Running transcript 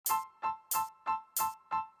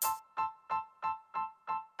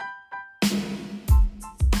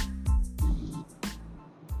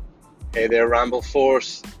Hey there, Ramble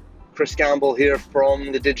Force. Chris Campbell here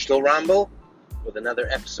from the Digital Ramble with another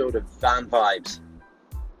episode of Van Vibes.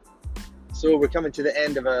 So we're coming to the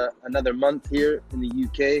end of another month here in the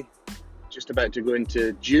UK, just about to go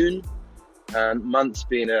into June, and month's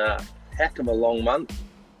been a heck of a long month,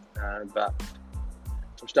 but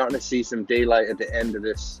we're starting to see some daylight at the end of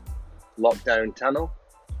this lockdown tunnel,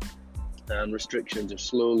 and restrictions are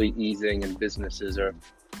slowly easing and businesses are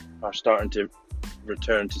starting to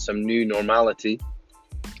return to some new normality.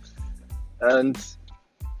 And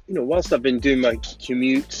whilst I've been doing my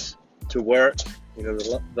commutes to work,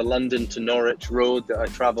 the London to Norwich road that I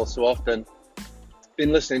travel so often,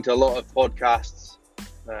 been listening to a lot of podcasts.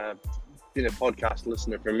 Been a podcast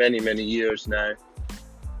listener for many years now,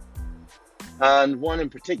 and one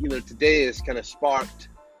in particular today has kind of sparked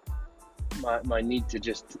my need to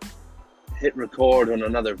just hit record on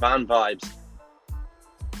another Van Vibes.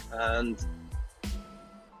 And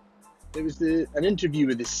it was an interview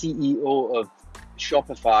with the CEO of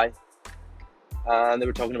Shopify, and they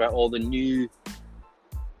were talking about all the new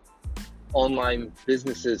online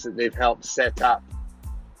businesses that they've helped set up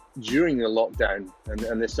during the lockdown,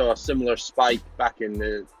 and they saw a similar spike back in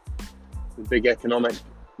the big economic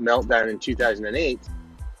meltdown in 2008.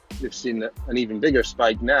 They've seen an even bigger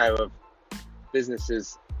spike now of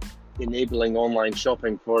businesses enabling online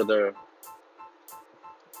shopping for their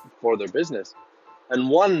business. And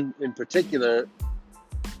one in particular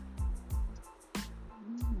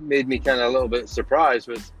made me kind of a little bit surprised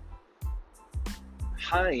was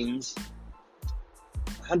Heinz,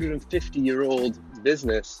 150-year-old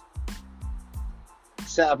business,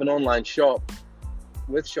 set up an online shop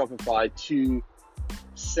with Shopify to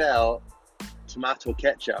sell tomato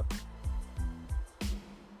ketchup.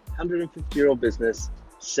 150-year-old business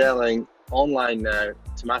selling online now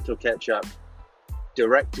tomato ketchup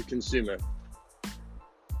direct to consumer.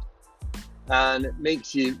 And it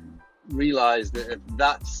makes you realize that if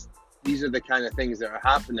these are the kind of things that are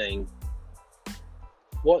happening,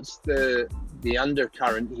 what's the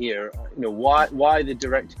undercurrent here? Why the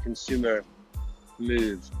direct to consumer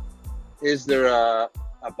move? Is there a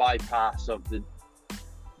bypass of the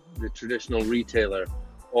traditional retailer,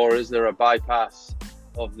 or is there a bypass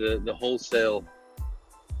of the wholesale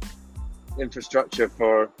infrastructure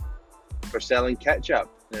for selling ketchup,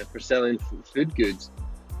 for selling food goods?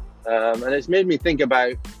 And it's made me think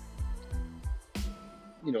about,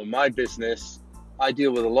 my business. I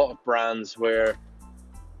deal with a lot of brands where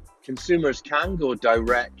consumers can go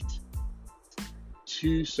direct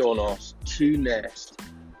to Sonos, to Nest,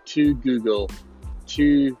 to Google,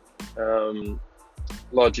 to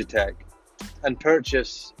Logitech, and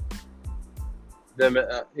purchase them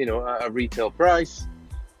at a retail price,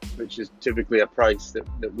 which is typically a price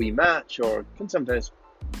that we match, or can sometimes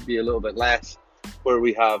be a little bit less, where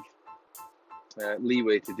we have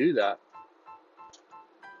leeway to do that.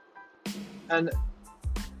 And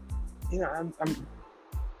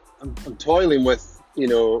I'm toiling with,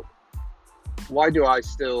 why do I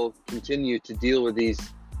still continue to deal with these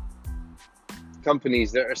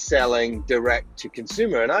companies that are selling direct to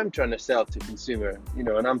consumer, and I'm trying to sell to consumer,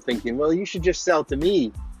 and I'm thinking, well, you should just sell to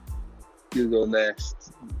me, Google,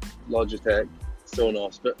 Nest, Logitech,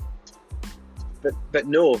 Sonos, but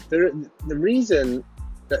no. The reason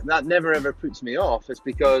that never ever puts me off is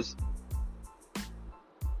because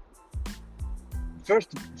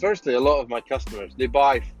firstly, a lot of my customers, they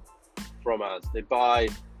buy from us. They buy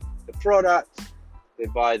the product, they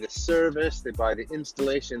buy the service, they buy the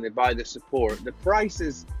installation, they buy the support. The price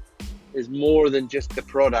is more than just the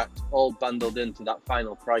product all bundled into that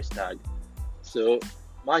final price tag. So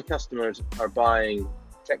my customers are buying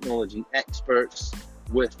technology experts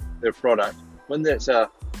with their product. When there's a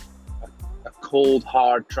cold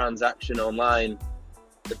hard transaction online,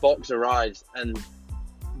 the box arrives and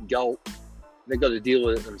gulp, they've got to deal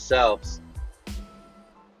with it themselves,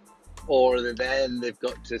 or then they've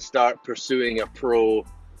got to start pursuing a pro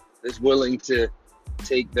that's willing to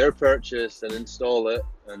take their purchase and install it,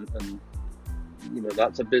 and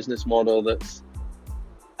that's a business model that's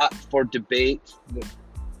up for debate.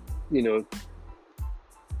 Who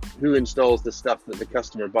installs the stuff that the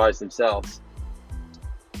customer buys themselves?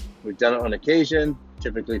 We've done it on occasion,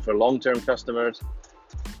 typically for long-term customers.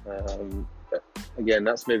 But again,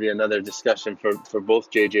 that's maybe another discussion for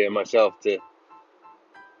both JJ and myself to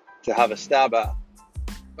have a stab at.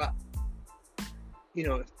 But,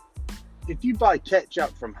 if you buy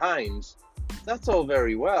ketchup from Heinz, that's all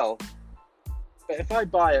very well. But if I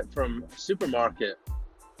buy it from a supermarket,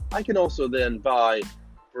 I can also then buy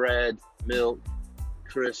bread, milk,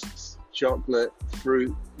 crisps, chocolate,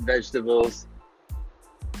 fruit, vegetables,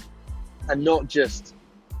 and not just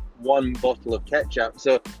one bottle of ketchup.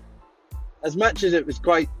 So as much as it was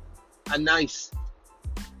quite a nice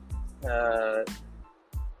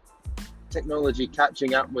technology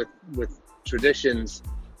catching up with traditions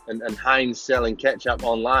and Heinz selling ketchup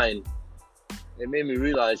online, it made me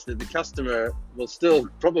realize that the customer will still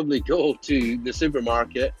probably go to the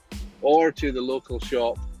supermarket or to the local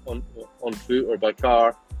shop on foot or by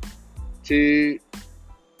car to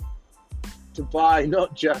buy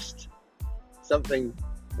not just something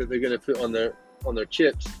that they're going to put on their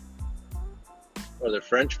chips or their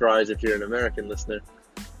French fries if you're an American listener.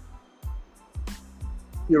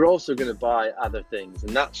 You're also going to buy other things,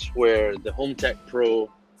 and that's where the HomeTech Pro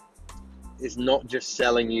is not just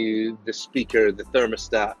selling you the speaker, the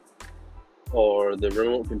thermostat, or the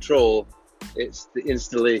remote control. It's the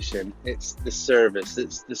installation, it's the service,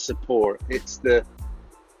 it's the support, it's the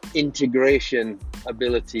integration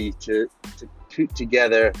ability to put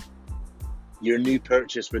together your new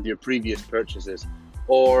purchase with your previous purchases.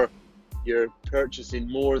 Or you're purchasing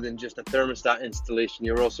more than just a thermostat installation,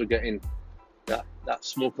 you're also getting that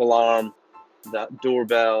smoke alarm, that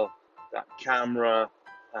doorbell, that camera,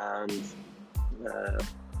 and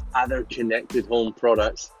other connected home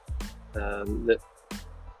products that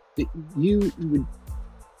you would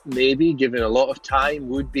maybe, given a lot of time,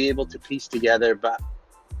 would be able to piece together. But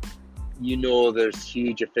you know there's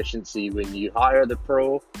huge efficiency when you hire the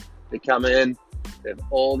pro. They come in, they have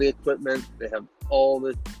all the equipment, they have all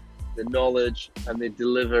the knowledge, and they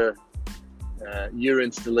deliver your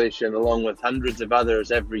installation along with hundreds of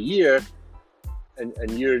others every year,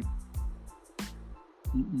 and you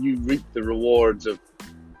reap the rewards of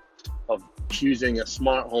choosing a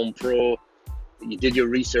smart home pro that you did your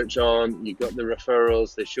research on, you got the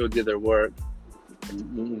referrals, they showed you their work,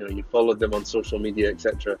 and you followed them on social media,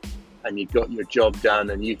 etc., and you got your job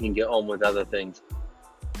done, and you can get on with other things.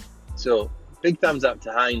 So big thumbs up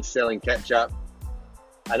to Heinz selling ketchup.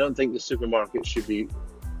 I don't think the supermarket should be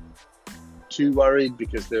too worried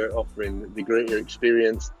because they're offering the greater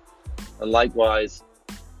experience. And likewise,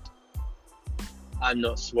 I'm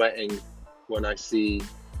not sweating when I see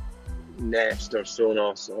Nest or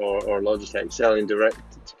Sonos or Logitech selling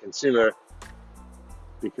direct to consumer,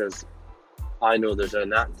 because I know there's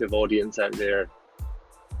an active audience out there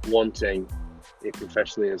wanting a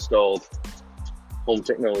professionally installed home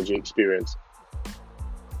technology experience.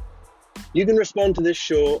 You can respond to this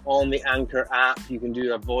show on the Anchor app. You can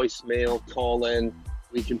do a voicemail call in.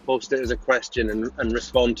 We can post it as a question and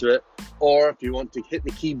respond to it. Or if you want to hit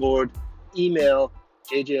the keyboard, email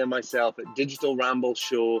JJ and myself at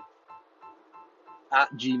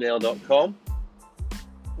digitalrambleshow@gmail.com,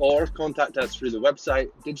 or contact us through the website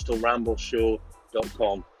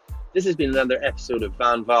digitalrambleshow.com. This has been another episode of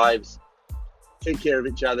Van Vibes. Take care of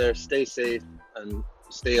each other, stay safe, and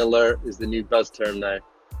stay alert is the new buzz term now.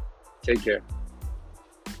 Take care.